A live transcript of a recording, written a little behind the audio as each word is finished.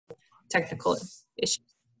technical issues.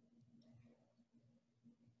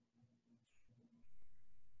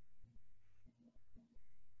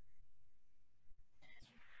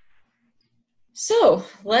 So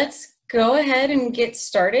let's go ahead and get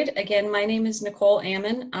started. Again, my name is Nicole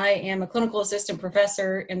Ammon. I am a clinical assistant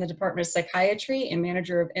professor in the Department of Psychiatry and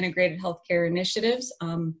manager of integrated healthcare initiatives.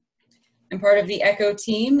 I'm part of the ECHO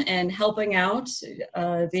team and helping out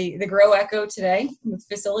the Grow ECHO today with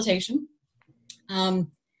facilitation.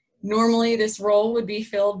 Normally this role would be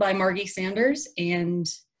filled by Margie Sanders, and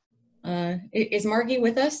is Margie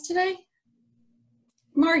with us today?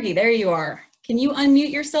 Margie, there you are. Can you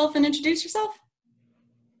unmute yourself and introduce yourself?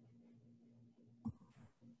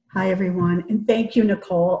 Hi, everyone, and thank you,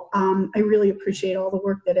 Nicole. I really appreciate all the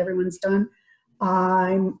work that everyone's done.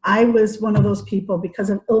 I was one of those people, because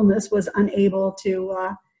of illness, was unable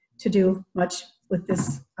to do much with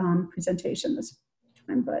this presentation this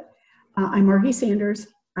time, but I'm Margie Sanders.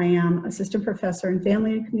 I am assistant professor in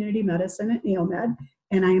family and community medicine at NeoMed,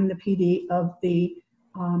 and I am the PD of the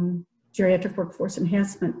Geriatric Workforce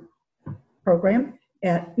Enhancement Program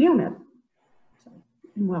at NeoMed. So,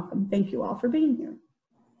 and welcome. Thank you all for being here.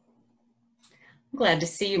 I'm glad to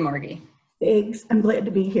see you, Margie. Thanks. I'm glad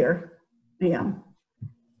to be here. I am.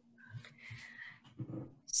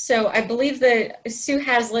 So I believe that Sue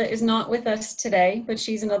Haslett is not with us today, but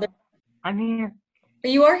she's another. I'm here.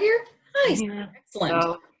 You are here? Nice. Here. Excellent.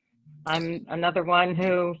 So I'm another one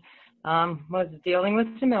who was dealing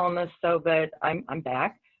with some illness, but I'm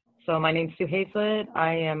back. So my name's Sue Haslett.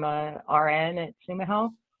 I am a RN at Suma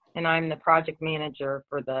Health, and I'm the project manager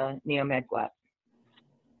for the NeoMed GWEP.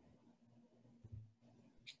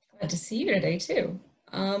 Glad to see you today too.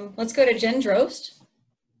 Let's go to Jen Drost.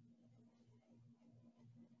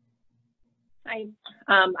 Hi,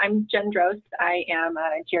 I'm Jen Drost. I am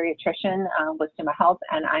a geriatrician with Suma Health,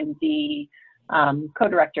 and I'm the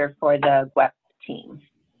co-director for the GWEP team.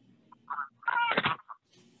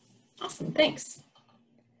 Awesome, thanks.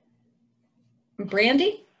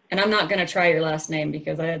 Brandy, and I'm not going to try your last name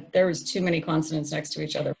because there was too many consonants next to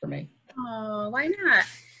each other for me. Oh, why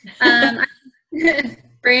not?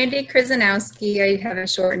 Brandy Krzyzanowski. I have it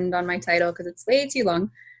shortened on my title because it's way too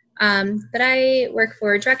long. But I work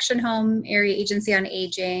for Direction Home Area Agency on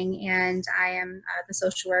Aging, and I am the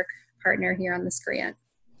social work partner here on this grant.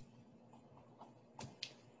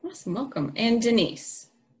 Awesome, welcome. And Denise.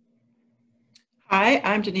 Hi,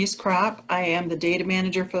 I'm Denise Kropp. I am the data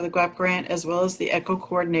manager for the GWEP grant as well as the ECHO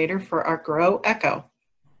coordinator for our Grow ECHO.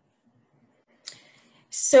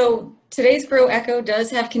 So today's Grow ECHO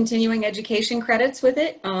does have continuing education credits with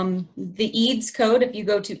it. The EADS code, if you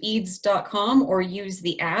go to eads.com or use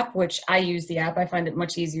the app, which I use the app, I find it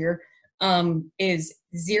much easier, is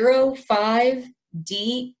 05DHOW,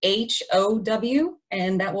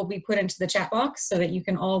 and that will be put into the chat box so that you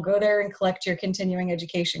can all go there and collect your continuing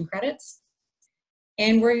education credits.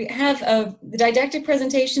 And we have the didactic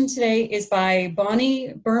presentation today is by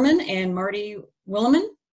Bonnie Burman and Marty Williman.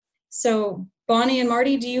 So Bonnie and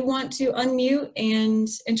Marty, do you want to unmute and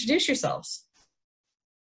introduce yourselves?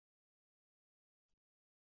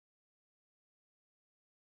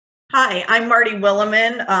 Hi, I'm Marty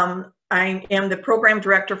Williman. I am the program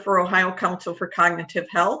director for Ohio Council for Cognitive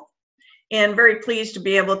Health, and very pleased to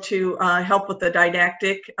be able to help with the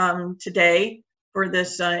didactic today for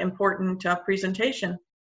this important presentation.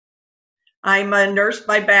 I'm a nurse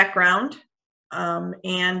by background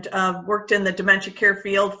and worked in the dementia care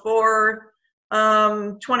field for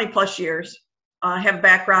 20 plus years. I have a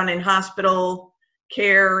background in hospital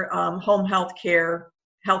care, home health care,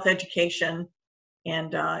 health education,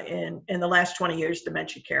 and in the last 20 years,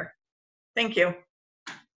 dementia care. Thank you.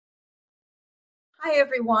 Hi,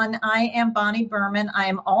 everyone. I am Bonnie Burman. I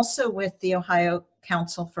am also with the Ohio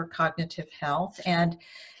Council for Cognitive Health, and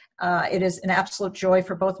it is an absolute joy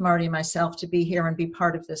for both Marty and myself to be here and be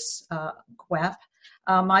part of this GWEP.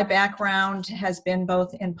 My background has been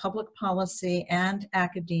both in public policy and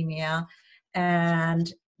academia,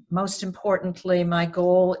 and most importantly, my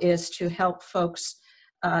goal is to help folks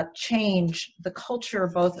change the culture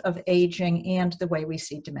both of aging and the way we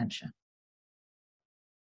see dementia.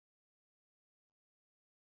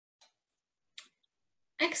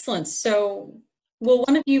 Excellent. So will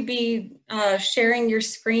one of you be sharing your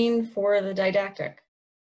screen for the didactic?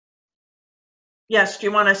 Yes, do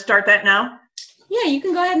you want to start that now? Yeah, you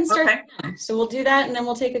can go ahead and start Okay. now. So we'll do that, and then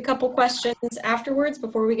we'll take a couple questions afterwards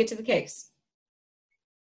before we get to the case.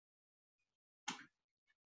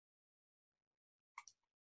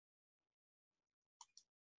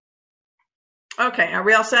 Okay, are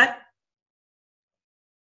we all set?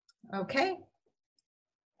 Okay.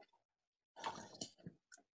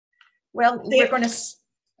 Well, we're going to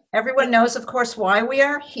Everyone knows, of course, why we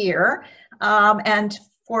are here. And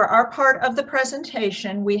for our part of the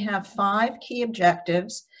presentation, we have 5 key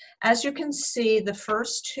objectives. As you can see, the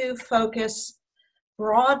first 2 focus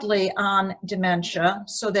broadly on dementia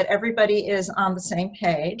so that everybody is on the same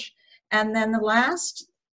page. And then the last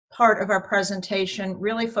part of our presentation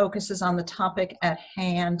really focuses on the topic at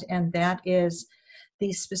hand, and that is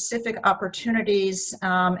the specific opportunities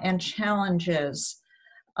and challenges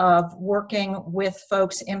of working with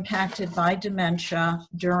folks impacted by dementia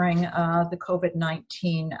during the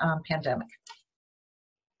COVID-19 pandemic.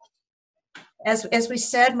 As we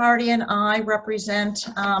said, Marty and I represent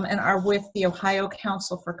and are with the Ohio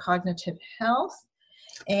Council for Cognitive Health,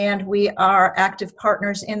 and we are active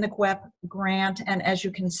partners in the GWEP grant. And as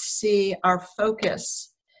you can see, our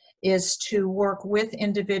focus is to work with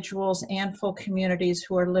individuals and full communities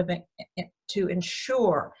who are living to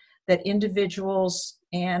ensure that individuals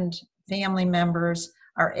and family members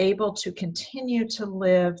are able to continue to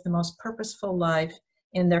live the most purposeful life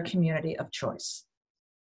in their community of choice.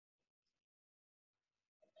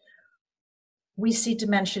 We see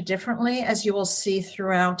dementia differently, as you will see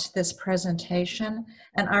throughout this presentation,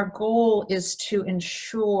 and our goal is to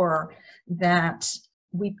ensure that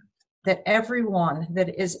everyone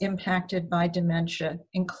that is impacted by dementia,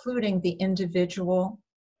 including the individual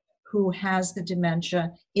who has the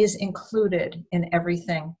dementia, is included in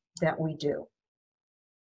everything that we do.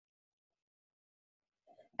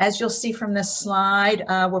 As you'll see from this slide,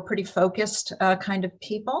 we're pretty focused kind of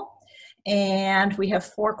people. And we have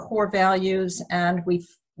 4 core values, and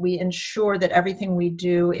we ensure that everything we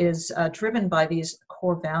do is driven by these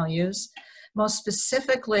core values. Most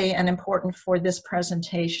specifically and important for this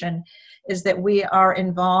presentation is that we are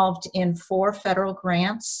involved in 4 federal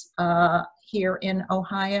grants here in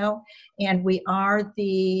Ohio, and we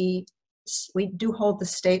do hold the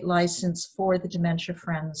state license for the Dementia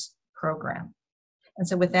Friends program. And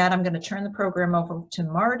so with that, I'm going to turn the program over to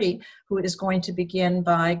Marty, who is going to begin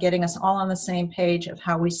by getting us all on the same page of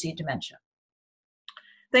how we see dementia.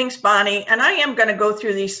 Thanks, Bonnie. And I am going to go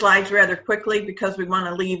through these slides rather quickly because we want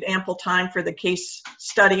to leave ample time for the case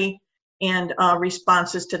study and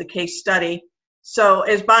responses to the case study. So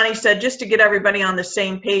as Bonnie said, just to get everybody on the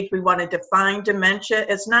same page, we want to define dementia.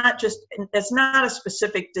 It's not a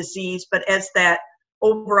specific disease, but as that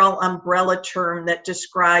overall umbrella term that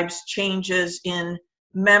describes changes in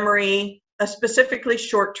memory, specifically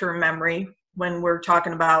short-term memory when we're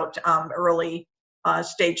talking about early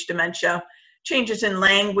stage dementia, changes in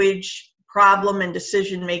language, problem and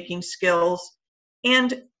decision-making skills.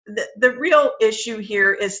 And the real issue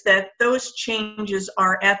here is that those changes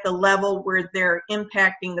are at the level where they're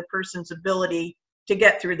impacting the person's ability to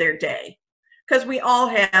get through their day. Because we all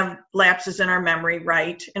have lapses in our memory,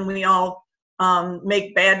 right? And we all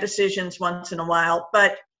make bad decisions once in a while,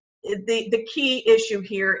 but the key issue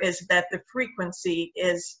here is that the frequency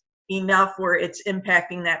is enough where it's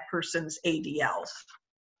impacting that person's ADLs.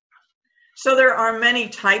 So there are many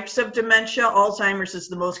types of dementia. Alzheimer's is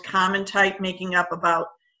the most common type, making up about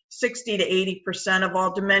 60 to 80% of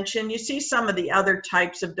all dementia. And you see some of the other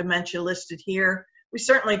types of dementia listed here. We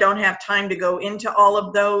certainly don't have time to go into all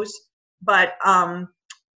of those, but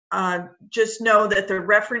just know that the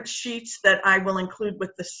reference sheets that I will include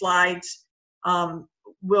with the slides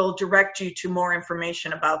will direct you to more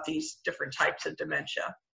information about these different types of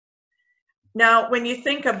dementia. Now, when you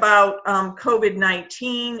think about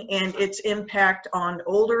COVID-19 and its impact on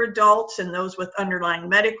older adults and those with underlying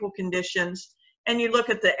medical conditions, and you look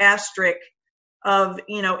at the asterisk of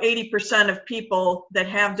 80% of people that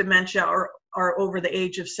have dementia are over the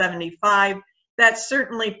age of 75, that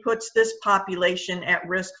certainly puts this population at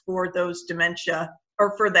risk for those dementia,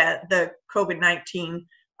 or for the COVID-19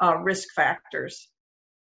 risk factors.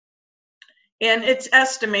 And it's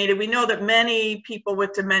estimated, we know that many people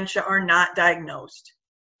with dementia are not diagnosed.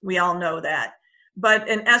 We all know that. But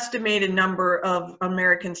an estimated number of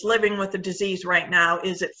Americans living with the disease right now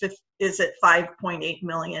is at 5.8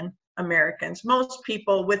 million Americans. Most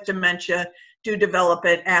people with dementia do develop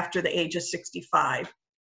it after the age of 65.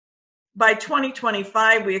 By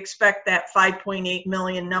 2025, we expect that 5.8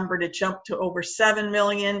 million number to jump to over 7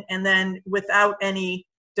 million, and then without any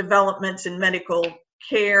developments in medical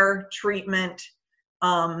care, treatment,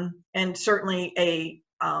 and certainly a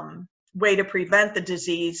way to prevent the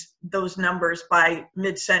disease, those numbers by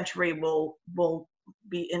mid-century will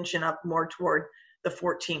be inching up more toward the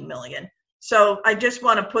 14 million. So I just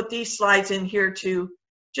want to put these slides in here to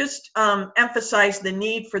just emphasize the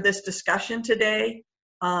need for this discussion today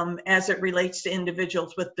as it relates to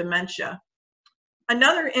individuals with dementia.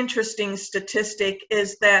 Another interesting statistic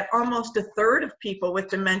is that almost 1/3 of people with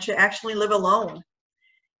dementia actually live alone.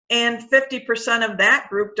 And 50% of that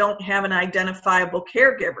group don't have an identifiable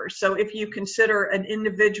caregiver. So if you consider an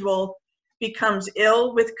individual becomes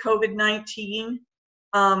ill with COVID-19,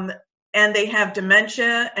 and they have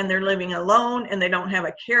dementia and they're living alone and they don't have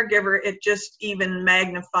a caregiver, it just even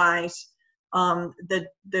magnifies the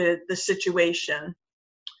situation.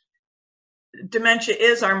 Dementia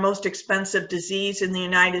is our most expensive disease in the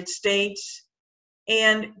United States,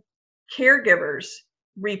 and caregivers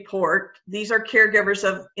report, these are caregivers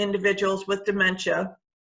of individuals with dementia,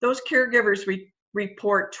 those caregivers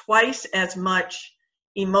report twice as much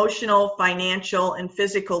emotional, financial, and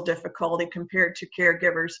physical difficulty compared to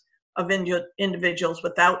caregivers of individuals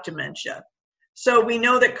without dementia. So we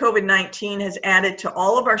know that COVID-19 has added to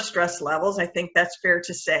all of our stress levels. I think that's fair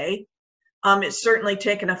to say. It's certainly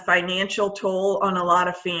taken a financial toll on a lot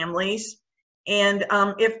of families. And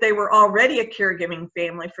if they were already a caregiving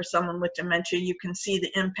family for someone with dementia, you can see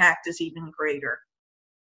the impact is even greater.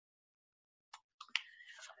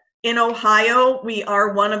 In Ohio, we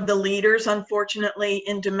are one of the leaders, unfortunately,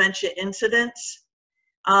 in dementia incidents,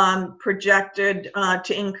 projected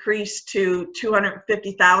to increase to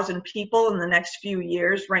 250,000 people in the next few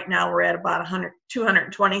years. Right now, we're at about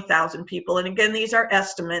 220,000 people. And again, these are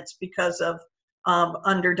estimates because of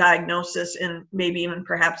underdiagnosis and maybe even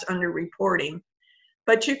perhaps underreporting.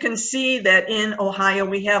 But you can see that in Ohio,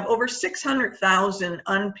 we have over 600,000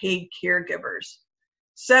 unpaid caregivers.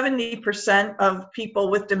 70% of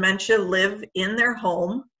people with dementia live in their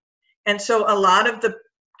home. And so a lot of the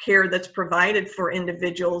care that's provided for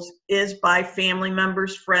individuals is by family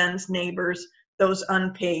members, friends, neighbors, those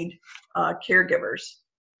unpaid caregivers.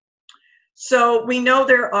 So we know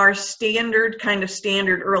there are standard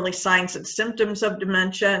early signs and symptoms of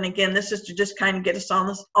dementia. And again, this is to just kind of get us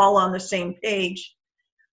all on the same page.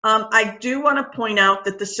 I do want to point out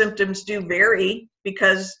that the symptoms do vary,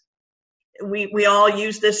 because we all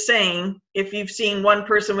use this saying, if you've seen one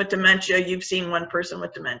person with dementia, you've seen one person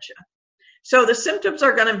with dementia. So the symptoms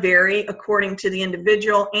are going to vary according to the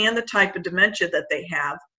individual and the type of dementia that they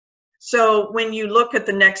have. So when you look at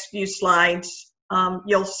the next few slides,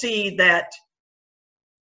 you'll see that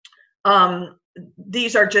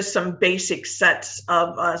these are just some basic sets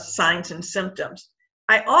of signs and symptoms.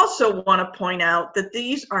 I also want to point out that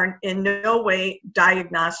these are in no way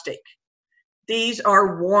diagnostic. These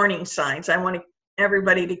are warning signs. I want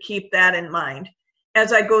everybody to keep that in mind.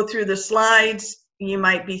 As I go through the slides, you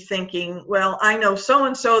might be thinking, well, I know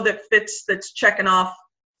so-and-so that's checking off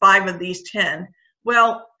 5 of these 10.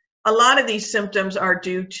 Well, a lot of these symptoms are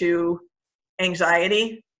due to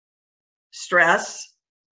anxiety, stress,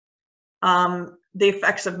 the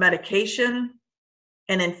effects of medication,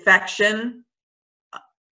 an infection.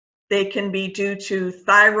 They can be due to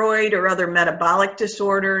thyroid or other metabolic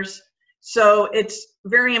disorders. So it's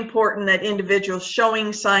very important that individuals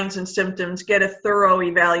showing signs and symptoms get a thorough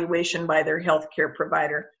evaluation by their healthcare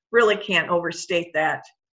provider. Really can't overstate that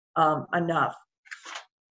enough.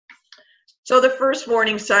 So the first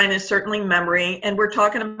warning sign is certainly memory, and we're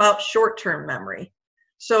talking about short-term memory.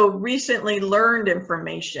 So recently learned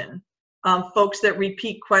information, folks that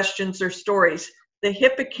repeat questions or stories. The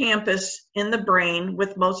hippocampus in the brain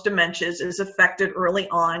with most dementias is affected early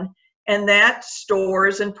on, and that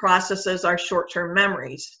stores and processes our short-term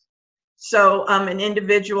memories. So an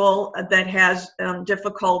individual that has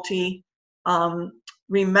difficulty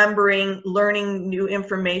remembering, learning new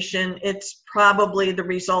information, it's probably the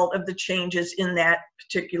result of the changes in that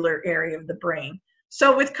particular area of the brain.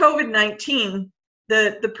 So with COVID-19,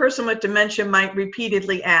 the person with dementia might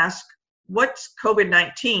repeatedly ask, what's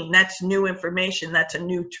COVID-19? That's new information. That's a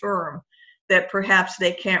new term that perhaps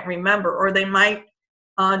they can't remember, or they might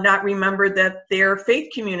not remember that their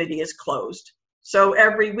faith community is closed. So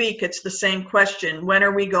every week it's the same question: when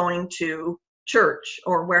are we going to church,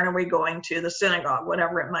 or when are we going to the synagogue,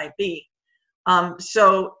 whatever it might be.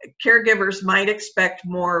 So caregivers might expect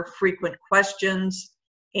more frequent questions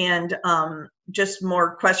and just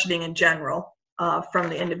more questioning in general from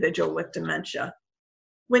the individual with dementia.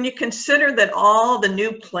 When you consider that all the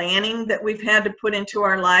new planning that we've had to put into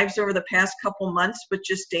our lives over the past couple months with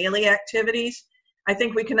just daily activities, I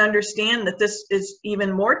think we can understand that this is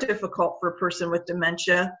even more difficult for a person with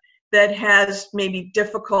dementia that has maybe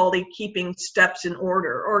difficulty keeping steps in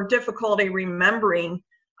order, or difficulty remembering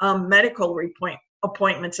medical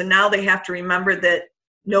appointments. And now they have to remember that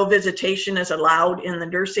no visitation is allowed in the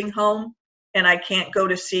nursing home, and I can't go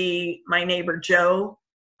to see my neighbor Joe.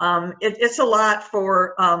 It's a lot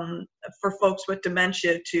for folks with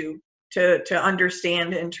dementia to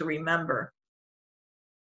understand and to remember.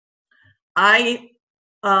 I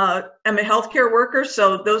I'm a healthcare worker,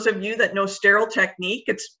 so those of you that know sterile technique,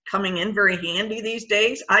 it's coming in very handy these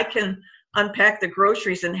days. I can unpack the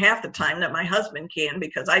groceries in half the time that my husband can,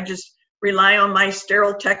 because I just rely on my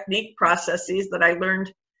sterile technique processes that I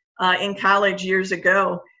learned in college years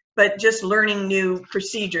ago. But just learning new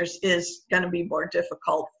procedures is going to be more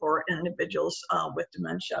difficult for individuals with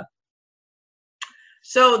dementia.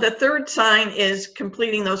 So the third sign is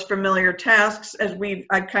completing those familiar tasks. As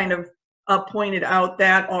I kind of pointed out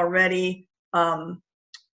that already.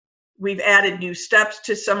 We've added new steps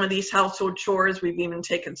to some of these household chores. We've even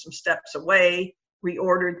taken some steps away,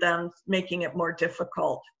 reordered them, making it more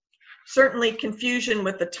difficult. Certainly confusion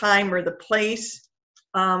with the time or the place,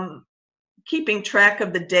 keeping track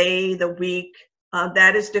of the day, the week,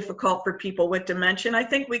 that is difficult for people with dementia. I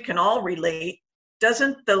think we can all relate.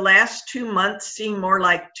 Doesn't the last 2 months seem more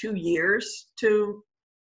like 2 years to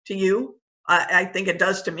you? I think it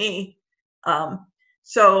does to me.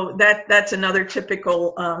 So that's another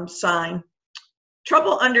typical sign.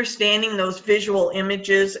 Trouble understanding those visual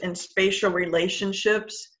images and spatial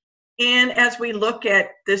relationships. And as we look at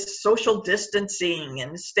this social distancing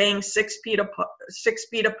and staying 6 feet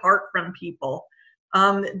apart from people,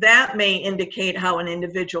 that may indicate how an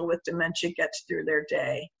individual with dementia gets through their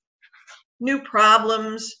day. New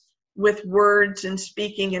problems with words and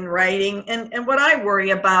speaking and writing. And what I worry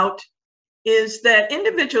about is that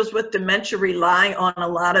individuals with dementia rely on a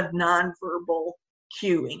lot of nonverbal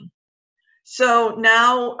cueing. So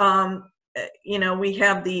now, we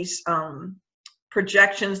have these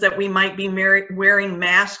projections that we might be wearing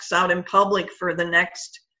masks out in public for the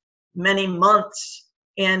next many months,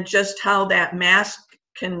 and just how that mask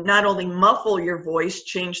can not only muffle your voice,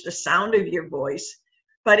 change the sound of your voice,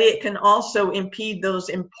 but it can also impede those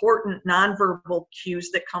important nonverbal cues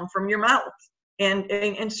that come from your mouth.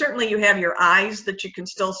 And certainly you have your eyes that you can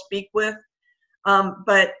still speak with,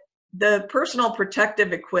 but the personal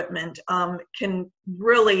protective equipment can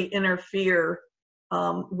really interfere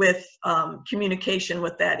with communication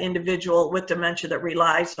with that individual with dementia that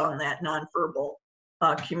relies on that nonverbal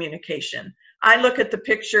communication. I look at the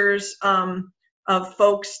pictures of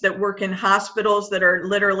folks that work in hospitals that are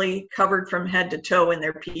literally covered from head to toe in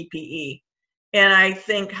their PPE. And I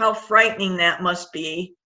think how frightening that must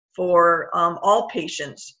be for all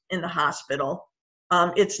patients in the hospital.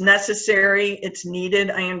 It's necessary, it's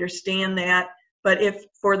needed, I understand that. But if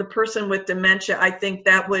for the person with dementia, I think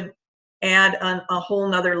that would add a whole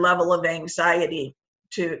nother level of anxiety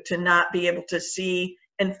to not be able to see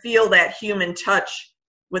and feel that human touch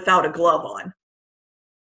without a glove on.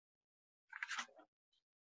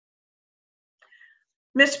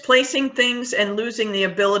 Misplacing things and losing the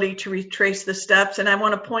ability to retrace the steps. And I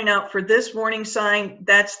want to point out for this warning sign,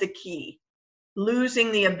 that's the key.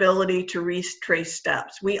 Losing the ability to retrace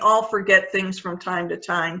steps. We all forget things from time to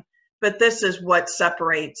time, but this is what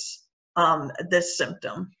separates this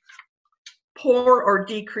symptom. Poor or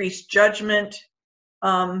decreased judgment.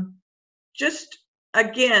 Just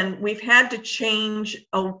again, we've had to change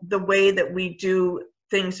the way that we do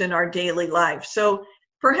things in our daily life. So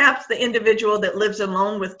perhaps the individual that lives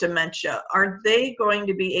alone with dementia, are they going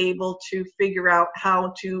to be able to figure out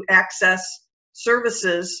how to access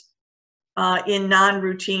services in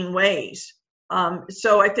non-routine ways?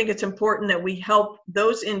 So I think it's important that we help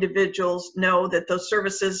those individuals know that those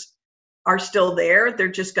services are still there. They're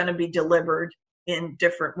just going to be delivered in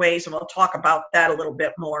different ways. And we'll talk about that a little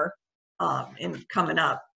bit more coming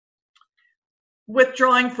up.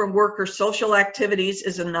 Withdrawing from work or social activities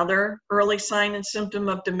is another early sign and symptom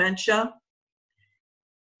of dementia.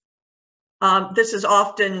 This is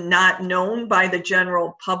often not known by the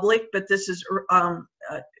general public, but this is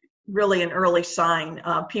really an early sign.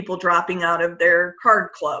 People dropping out of their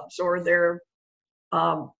card clubs or their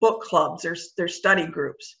book clubs, their study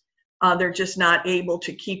groups. They're just not able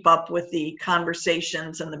to keep up with the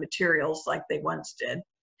conversations and the materials like they once did.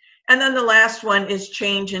 And then the last one is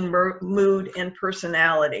change in mood and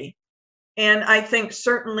personality. And I think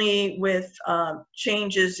certainly with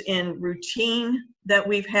changes in routine that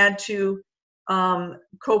we've had to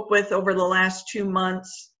cope with over the last 2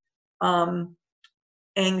 months,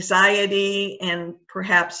 anxiety and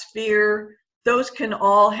perhaps fear, those can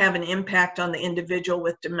all have an impact on the individual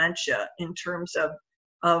with dementia in terms of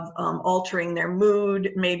altering their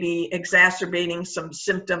mood, maybe exacerbating some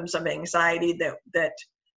symptoms of anxiety that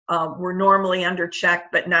were normally under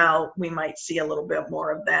check, but now we might see a little bit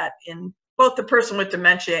more of that in both the person with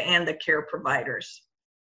dementia and the care providers.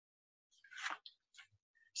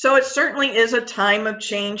 So it certainly is a time of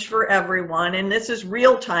change for everyone, and this is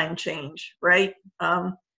real-time change, right?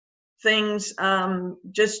 Things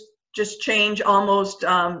just just change almost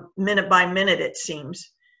minute by minute, it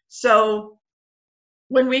seems. So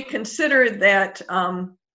when we consider that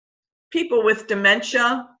people with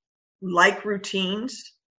dementia like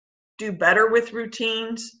routines, do better with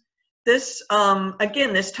routines, this,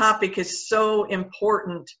 again, this topic is so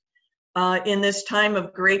important in this time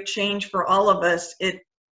of great change for all of us. It,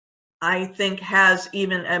 I think, has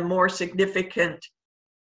even a more significant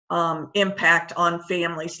impact on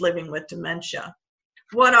families living with dementia.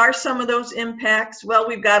 What are some of those impacts? Well,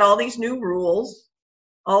 we've got all these new rules,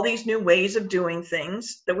 all these new ways of doing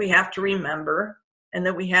things that we have to remember and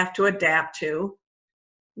that we have to adapt to.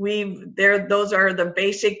 Those are the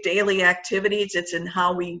basic daily activities. It's in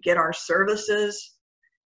how we get our services.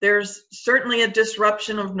 There's certainly a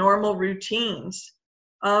disruption of normal routines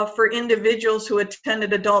for individuals who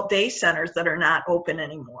attended adult day centers that are not open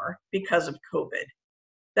anymore because of COVID.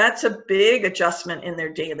 That's a big adjustment in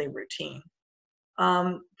their daily routine.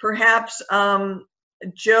 Perhaps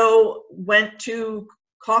Joe went to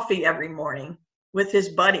coffee every morning with his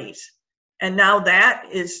buddies, and now that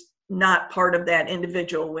is not part of that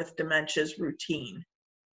individual with dementia's routine.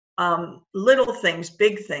 Little things,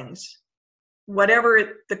 big things,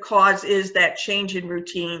 whatever the cause is, that change in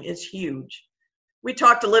routine is huge. We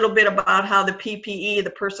talked a little bit about how the PPE,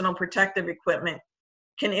 the personal protective equipment,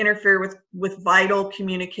 can interfere with vital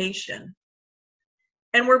communication.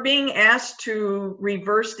 And we're being asked to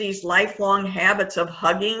reverse these lifelong habits of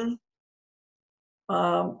hugging,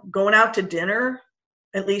 going out to dinner,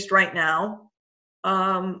 at least right now.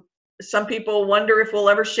 Some people wonder if we'll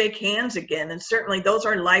ever shake hands again. And certainly those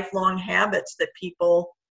are lifelong habits that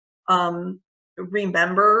people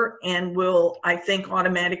remember and will, I think,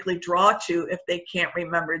 automatically draw to if they can't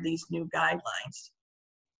remember these new guidelines.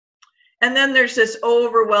 And then there's this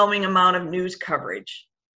overwhelming amount of news coverage.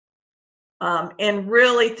 And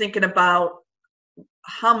really thinking about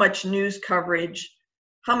how much news coverage,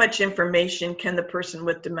 how much information can the person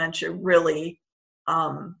with dementia really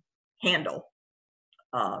handle.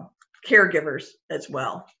 Caregivers as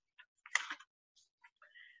well.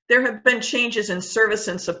 There have been changes in service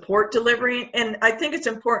and support delivery, and I think it's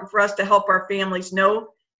important for us to help our families know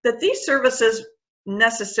that these services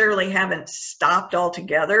necessarily haven't stopped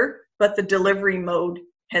altogether, but the delivery mode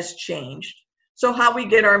has changed. So how we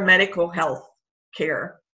get our medical health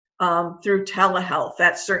care through telehealth,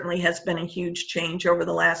 that certainly has been a huge change over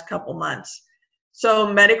the last couple months.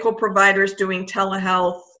 So medical providers doing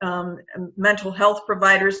telehealth, mental health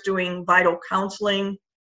providers doing vital counseling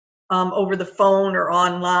over the phone or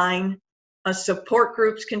online. Support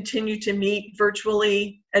groups continue to meet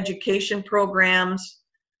virtually, education programs.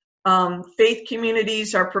 Faith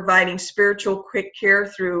communities are providing spiritual quick care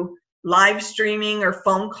through live streaming or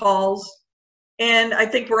phone calls. And I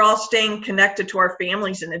think we're all staying connected to our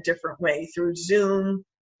families in a different way through Zoom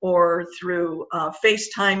or through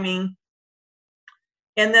FaceTiming.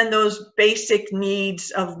 And then those basic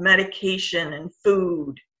needs of medication and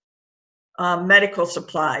food, medical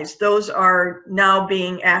supplies, those are now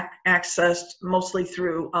being accessed mostly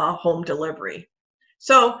through home delivery.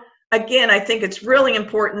 So again, I think it's really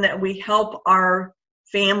important that we help our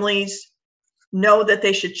families know that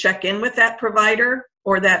they should check in with that provider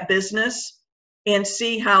or that business and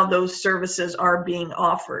see how those services are being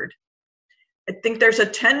offered. I think there's a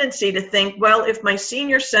tendency to think, well, if my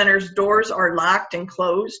senior center's doors are locked and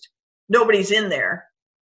closed, nobody's in there.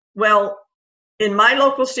 Well, in my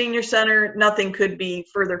local senior center, nothing could be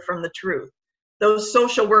further from the truth. Those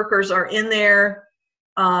social workers are in there,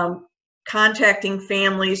 contacting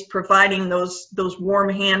families, providing those warm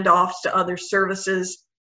handoffs to other services,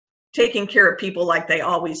 taking care of people like they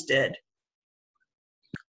always did.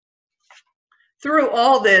 Through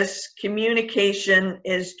all this, communication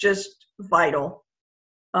is just vital.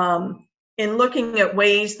 In looking at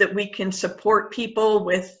ways that we can support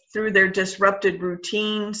people through their disrupted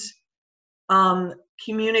routines,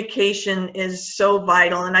 communication is so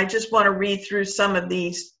vital. And I just want to read through some of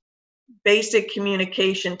these basic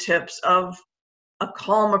communication tips of a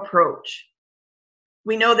calm approach.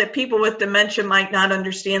 We know that people with dementia might not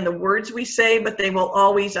understand the words we say, but they will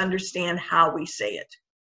always understand how we say it.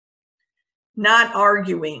 Not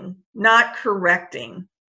arguing, not correcting.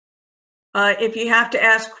 If you have to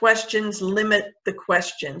ask questions, limit the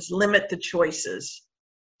questions, limit the choices,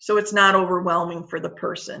 so it's not overwhelming for the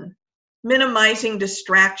person. Minimizing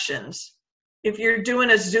distractions. If you're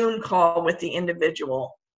doing a Zoom call with the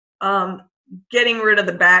individual, getting rid of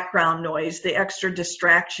the background noise, the extra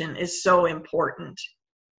distraction is so important.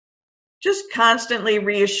 Just constantly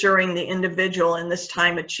reassuring the individual in this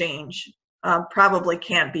time of change probably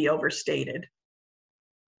can't be overstated.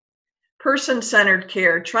 Person-centered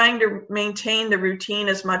care, trying to maintain the routine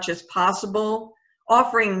as much as possible,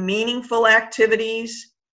 offering meaningful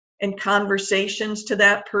activities and conversations to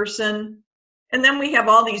that person. And then we have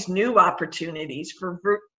all these new opportunities for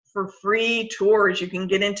free tours. You can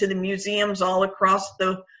get into the museums all across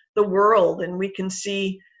the world, and we can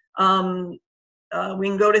see, we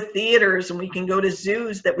can go to theaters, and we can go to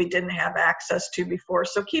zoos that we didn't have access to before.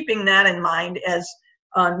 So keeping that in mind as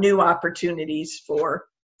new opportunities for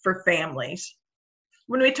families.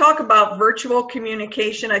 When we talk about virtual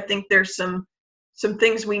communication, I think there's some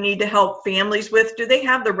things we need to help families with. Do they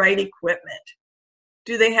have the right equipment?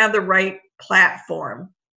 Do they have the right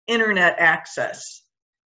platform, internet access?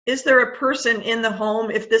 Is there a person in the home,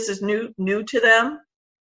 if this is new to them?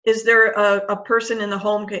 Is there a person in the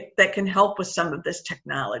home that can help with some of this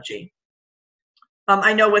technology?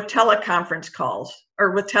 I know with teleconference calls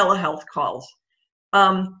or with telehealth calls,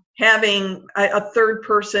 having a third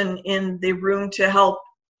person in the room to help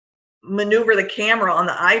maneuver the camera on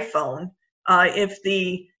the iPhone, if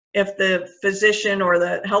the physician or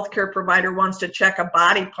the healthcare provider wants to check a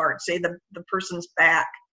body part, say the person's back,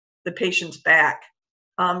 the patient's back,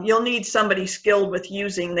 you'll need somebody skilled with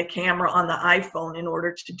using the camera on the iPhone in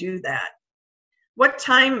order to do that. What's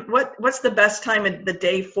the best time of the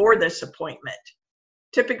day for this appointment?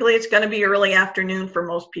 Typically, it's going to be early afternoon for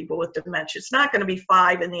most people with dementia. It's not going to be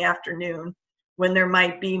 5 in the afternoon when there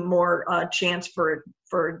might be more chance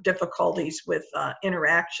for difficulties with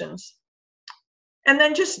interactions. And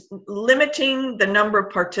then just limiting the number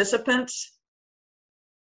of participants.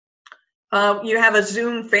 You have a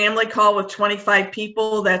Zoom family call with 25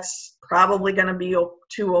 people, that's probably going to be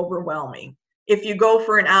too overwhelming. If you go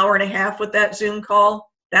for an hour and a half with that Zoom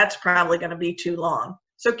call, that's probably going to be too long.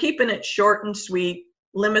 So keeping it short and sweet,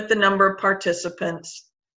 limit the number of participants,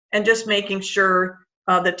 and just making sure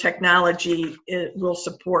the technology will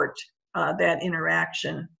support that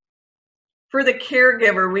interaction. For the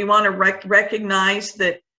caregiver, we want to recognize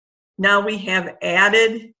that now we have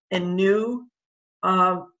added and new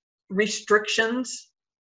restrictions,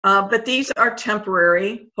 but these are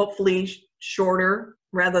temporary, hopefully shorter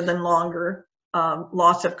rather than longer.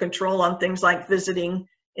 Loss of control on things like visiting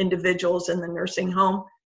individuals in the nursing home.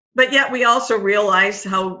 But yet we also realize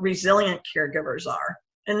how resilient caregivers are,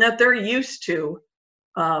 and that they're used to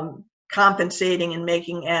compensating and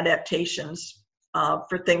making adaptations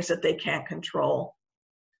for things that they can't control.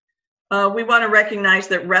 We want to recognize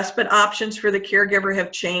that respite options for the caregiver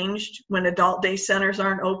have changed when adult day centers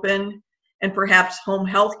aren't open, and perhaps home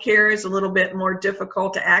health care is a little bit more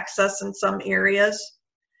difficult to access in some areas.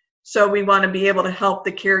 So we want to be able to help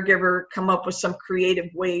the caregiver come up with some creative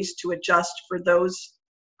ways to adjust for those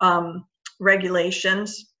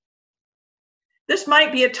regulations. This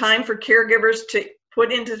might be a time for caregivers to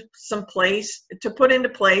put into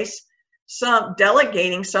place some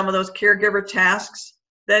delegating some of those caregiver tasks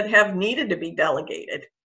that have needed to be delegated.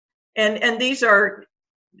 And these are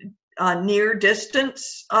near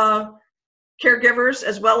distance caregivers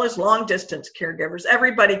as well as long distance caregivers.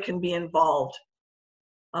 Everybody can be involved.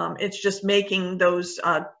 It's just making those,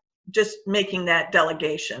 making that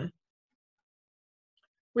delegation.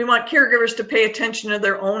 We want caregivers to pay attention to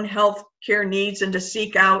their own health care needs and to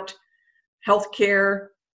seek out health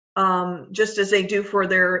care just as they do for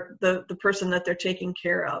the person that they're taking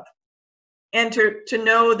care of. And to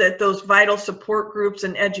know that those vital support groups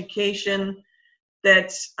and education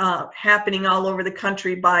that's happening all over the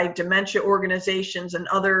country by dementia organizations and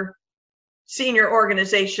other senior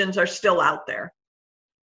organizations are still out there.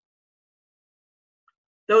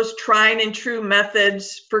 Those tried and true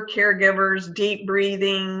methods for caregivers, deep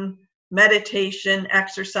breathing, meditation,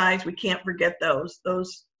 exercise, we can't forget those.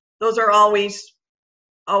 Those are always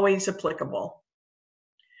applicable.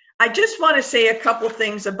 I just want to say a couple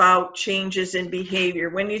things about changes in behavior.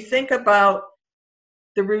 When you think about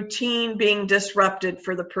the routine being disrupted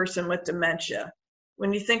for the person with dementia,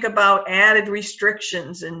 when you think about added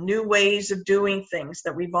restrictions and new ways of doing things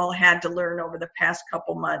that we've all had to learn over the past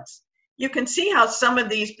couple months, you can see how some of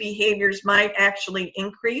these behaviors might actually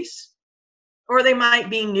increase, or they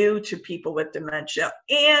might be new to people with dementia.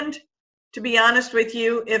 And to be honest with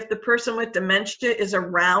you, if the person with dementia is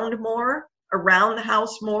around the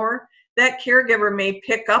house more, that caregiver may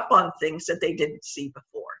pick up on things that they didn't see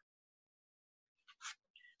before.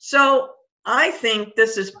 So I think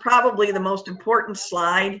this is probably the most important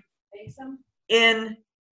slide in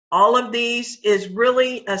all of these, is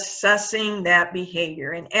really assessing that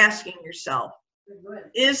behavior and asking yourself,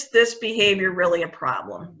 is this behavior really a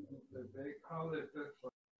problem?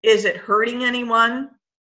 Is it hurting anyone?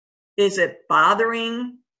 Is it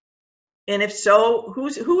bothering? And if so, who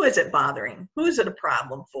is it bothering? Who is it a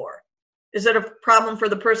problem for? Is it a problem for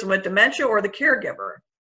the person with dementia or the caregiver?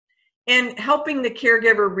 And helping the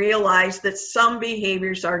caregiver realize that some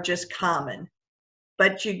behaviors are just common.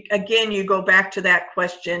 But again, you go back to that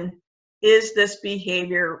question, is this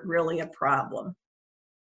behavior really a problem?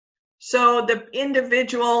 So the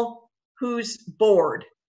individual who's bored,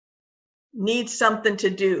 needs something to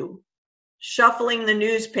do, shuffling the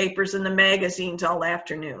newspapers and the magazines all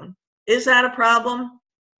afternoon, is that a problem?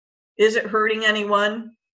 Is it hurting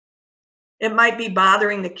anyone? It might be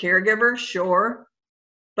bothering the caregiver, sure.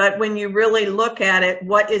 But when you really look at it,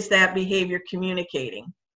 what is that behavior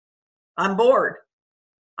communicating? I'm bored.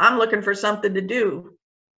 I'm looking for something to do.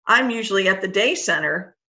 I'm usually at the day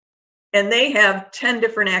center and they have 10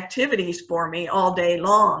 different activities for me all day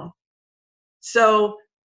long. So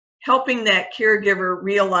helping that caregiver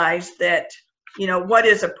realize that, you know, what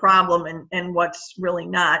is a problem and what's really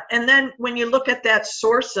not. And then when you look at that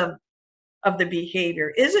source of the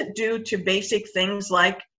behavior, is it due to basic things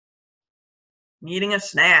like needing a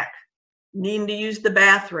snack, needing to use the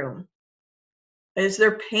bathroom? Is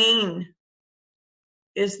there pain?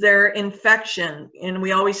 Is there infection? And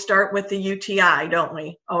we always start with the UTI, don't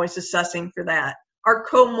we? Always assessing for that. Are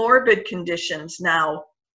comorbid conditions now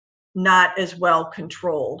not as well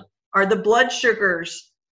controlled? Are the blood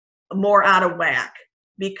sugars more out of whack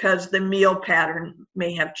because the meal pattern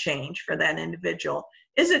may have changed for that individual?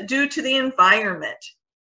 Is it due to the environment?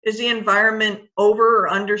 Is the environment over or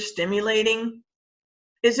under stimulating?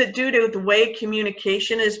 Is it due to the way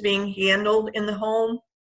communication is being handled in the home?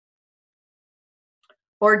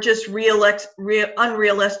 Or just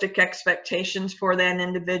unrealistic expectations for that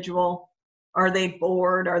individual? Are they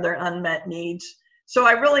bored? Are there unmet needs? So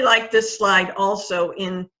I really like this slide also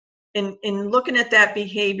in looking at that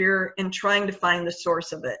behavior and trying to find the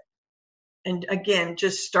source of it. And again,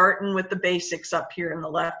 just starting with the basics up here in the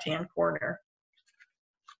left-hand corner.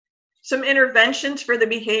 Some interventions for the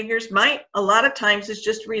behaviors might, a lot of times, is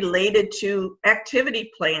just related to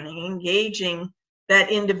activity planning, engaging that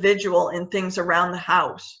individual in things around the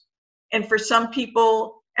house. And for some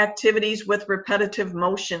people, activities with repetitive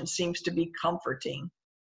motion seems to be comforting.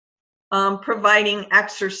 Providing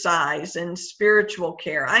exercise and spiritual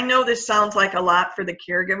care. I know this sounds like a lot for the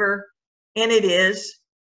caregiver, and it is.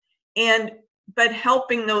 But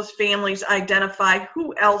helping those families identify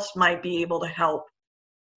who else might be able to help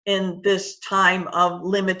in this time of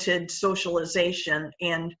limited socialization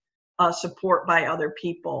and support by other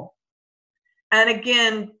people. And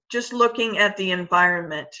again, just looking at the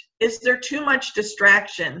environment. Is there too much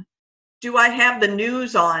distraction? Do I have the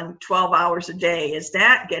news on 12 hours a day? Is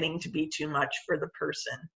that getting to be too much for the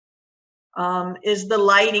person? Is the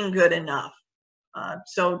lighting good enough?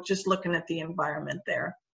 So just looking at the environment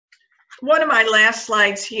there. One of my last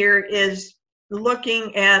slides here is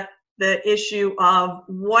looking at the issue of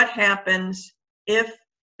what happens if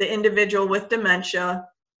the individual with dementia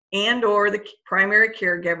and or the primary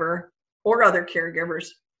caregiver or other caregivers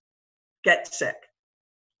get sick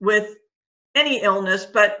with any illness,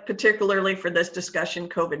 but particularly for this discussion,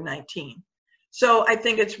 COVID-19. So I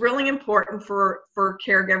think it's really important for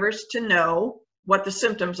caregivers to know what the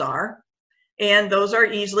symptoms are. And those are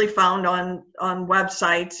easily found on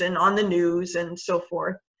websites and on the news and so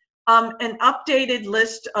forth. An updated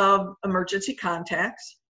list of emergency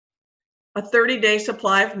contacts, a 30-day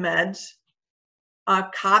supply of meds,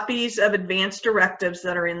 copies of advanced directives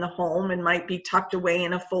that are in the home and might be tucked away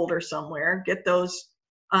in a folder somewhere. Get those,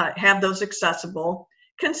 have those accessible.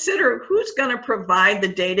 Consider who's going to provide the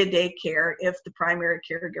day-to-day care if the primary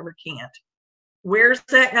caregiver can't. Where's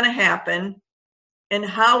that going to happen? And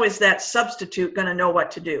how is that substitute going to know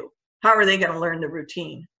what to do? How are they going to learn the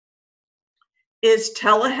routine? Is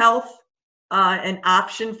telehealth an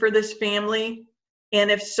option for this family? And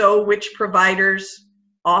if so, which providers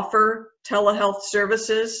offer telehealth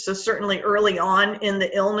services? So certainly early on in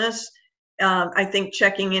the illness, I think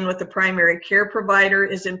checking in with the primary care provider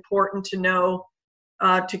is important to know,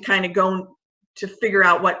 to kind of go to figure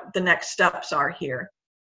out what the next steps are here.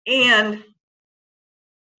 And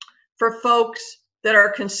for folks that are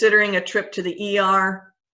considering a trip to the ER,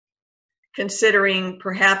 considering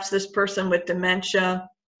perhaps this person with dementia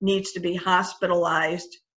needs to be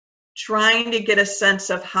hospitalized, trying to get a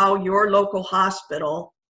sense of how your local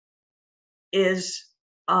hospital is,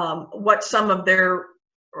 what some of their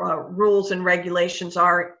rules and regulations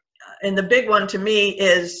are. And the big one to me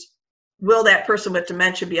is, will that person with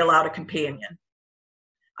dementia be allowed a companion?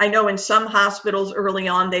 I know in some hospitals early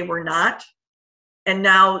on they were not, and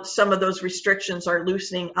now some of those restrictions are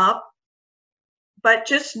loosening up. But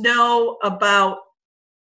just know about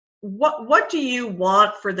what do you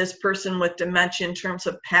want for this person with dementia in terms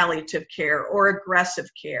of palliative care or aggressive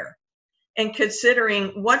care? and considering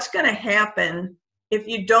what's going to happen if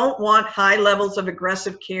you don't want high levels of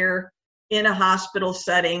aggressive care in a hospital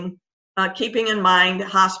setting, keeping in mind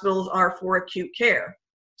hospitals are for acute care.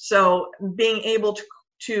 So being able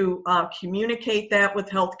to communicate that with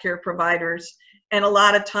healthcare providers, and a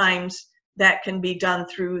lot of times that can be done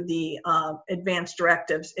through the advanced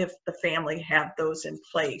directives if the family have those in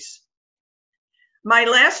place. My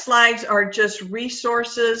last slides are just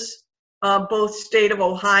resources, both state of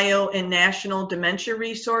Ohio and national dementia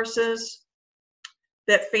resources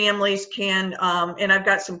that families can, and I've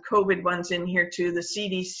got some COVID ones in here too, the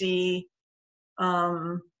CDC,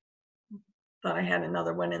 thought I had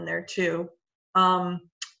another one in there too.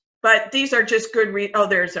 But these are just good,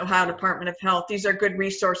 there's Ohio Department of Health. These are good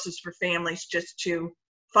resources for families just to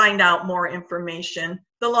find out more information.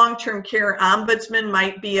 The long-term care ombudsman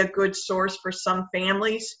might be a good source for some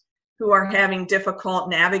families who are having difficult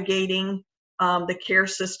navigating the care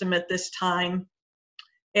system at this time.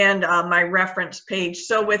 And my reference page.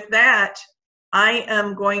 So with that, I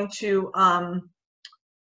am going to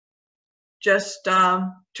just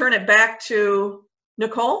turn it back to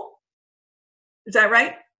Nicole. Is that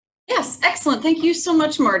right? Yes, excellent. Thank you so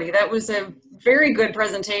much, Marty. That was a very good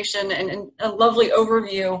presentation and a lovely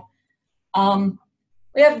overview.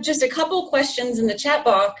 We have just a couple questions in the chat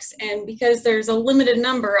box, and because there's a limited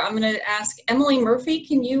number, I'm going to ask Emily Murphy.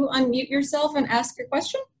 Can you unmute yourself and ask your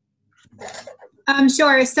question?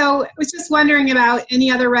 Sure. So I was just wondering about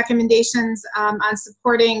any other recommendations on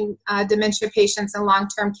supporting dementia patients in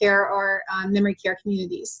long-term care or memory care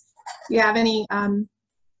communities. Do you have any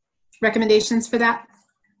recommendations for that?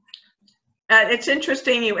 It's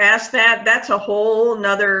interesting you asked that. That's a whole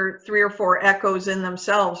nother 3 or 4 echoes in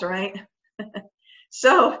themselves, right?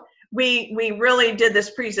 So we really did this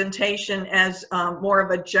presentation as more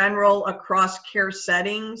of a general across care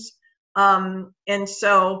settings. And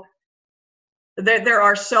so there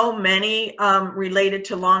are so many related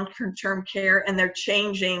to long-term care, and they're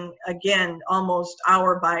changing again almost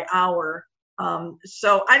hour by hour.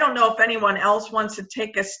 So I don't know if anyone else wants to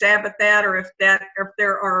take a stab at that, or if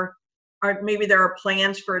there are maybe there are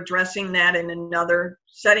plans for addressing that in another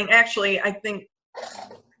setting. Actually, I think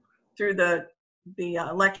through the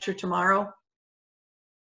lecture tomorrow.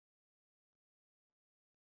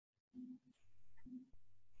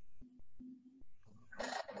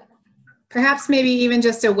 Perhaps maybe even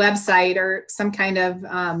just a website or some kind of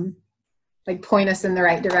like point us in the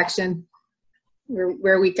right direction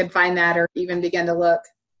where we could find that or even begin to look.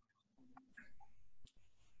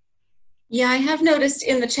 Yeah, I have noticed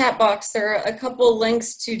in the chat box there are a couple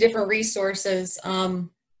links to different resources, to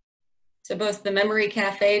both the Memory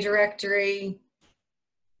Cafe directory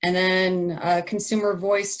and then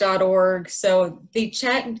consumervoice.org. So the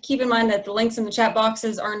chat, keep in mind that the links in the chat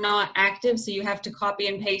boxes are not active, so you have to copy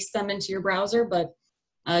and paste them into your browser, but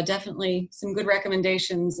definitely some good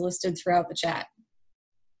recommendations listed throughout the chat.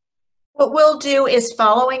 What we'll do is,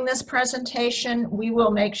 following this presentation, we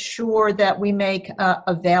will make sure that we make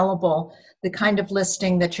available the kind of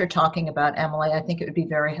listing that you're talking about, Emily. I think it would be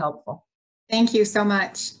very helpful. Thank you so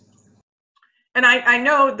much. And I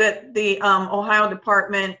know that the Ohio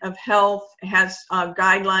Department of Health has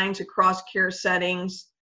guidelines across care settings.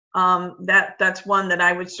 That's one that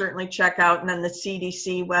I would certainly check out, and then the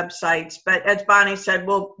CDC websites. But as Bonnie said,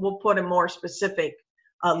 we'll put a more specific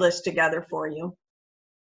list together for you.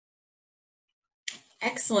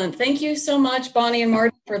 Excellent. Thank you so much, Bonnie and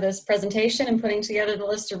Marty, for this presentation and putting together the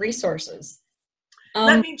list of resources.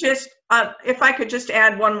 Let me just, if I could just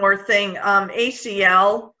add one more thing.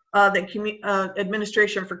 ACL, the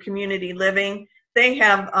Administration for Community Living, they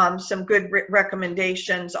have some good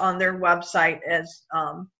recommendations on their website as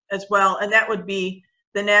well, and that would be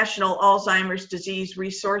the National Alzheimer's Disease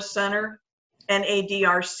Resource Center,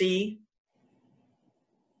 NADRC.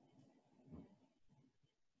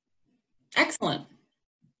 Excellent.